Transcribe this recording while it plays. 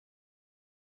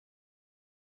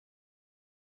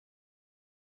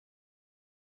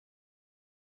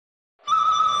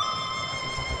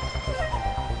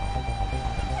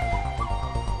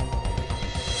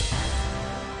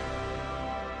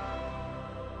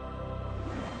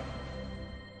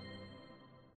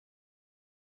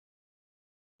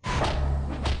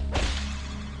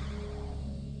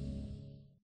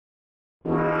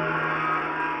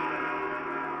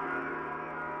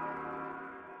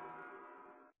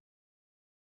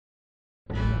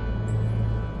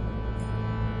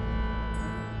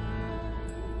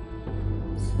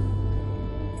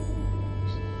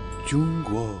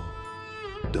Zhongguo,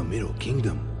 the Middle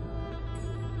Kingdom.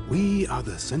 We are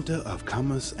the center of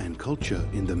commerce and culture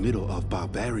in the middle of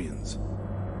barbarians.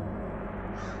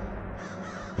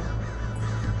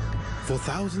 For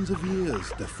thousands of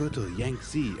years, the fertile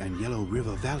Yangtze and Yellow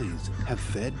River valleys have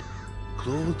fed,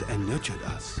 clothed, and nurtured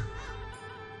us.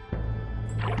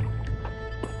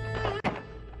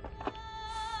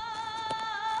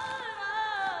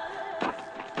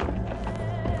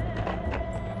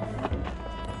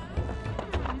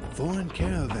 Foreign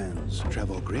caravans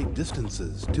travel great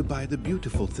distances to buy the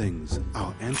beautiful things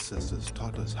our ancestors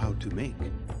taught us how to make,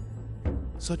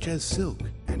 such as silk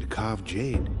and carved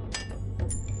jade.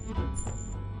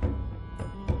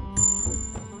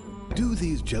 Do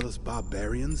these jealous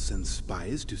barbarians send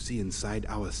spies to see inside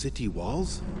our city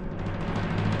walls?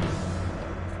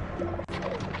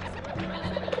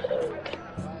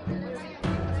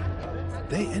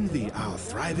 They envy our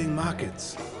thriving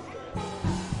markets,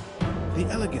 the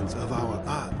elegance of our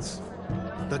arts,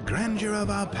 the grandeur of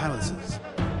our palaces.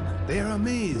 They are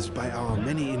amazed by our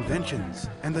many inventions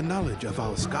and the knowledge of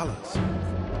our scholars.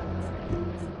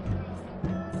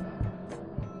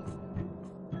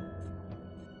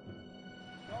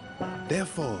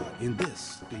 Therefore, in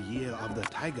this, the year of the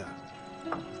tiger,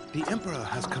 the emperor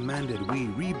has commanded we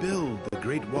rebuild the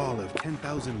great wall of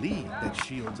 10,000 li that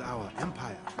shields our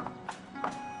empire.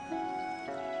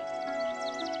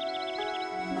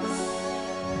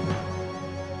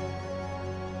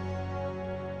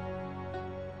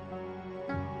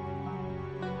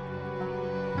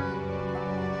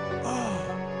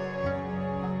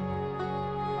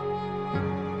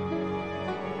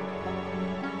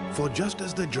 For just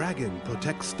as the dragon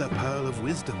protects the pearl of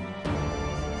wisdom,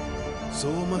 so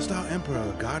must our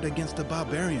emperor guard against the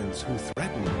barbarians who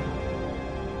threaten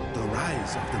the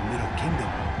rise of the Middle Kingdom.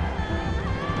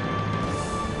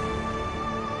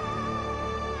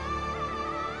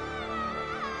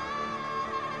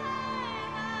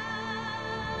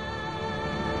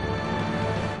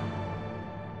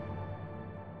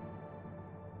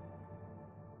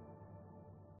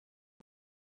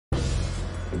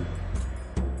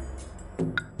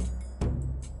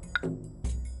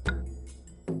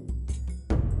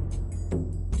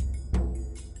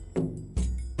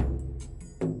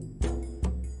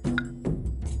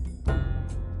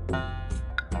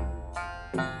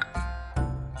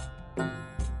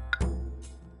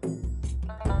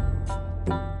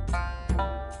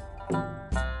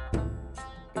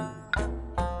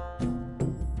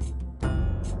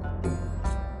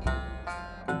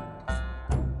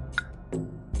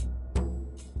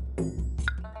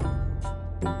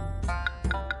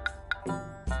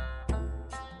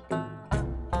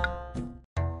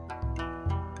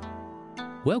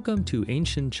 Welcome to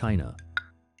ancient China.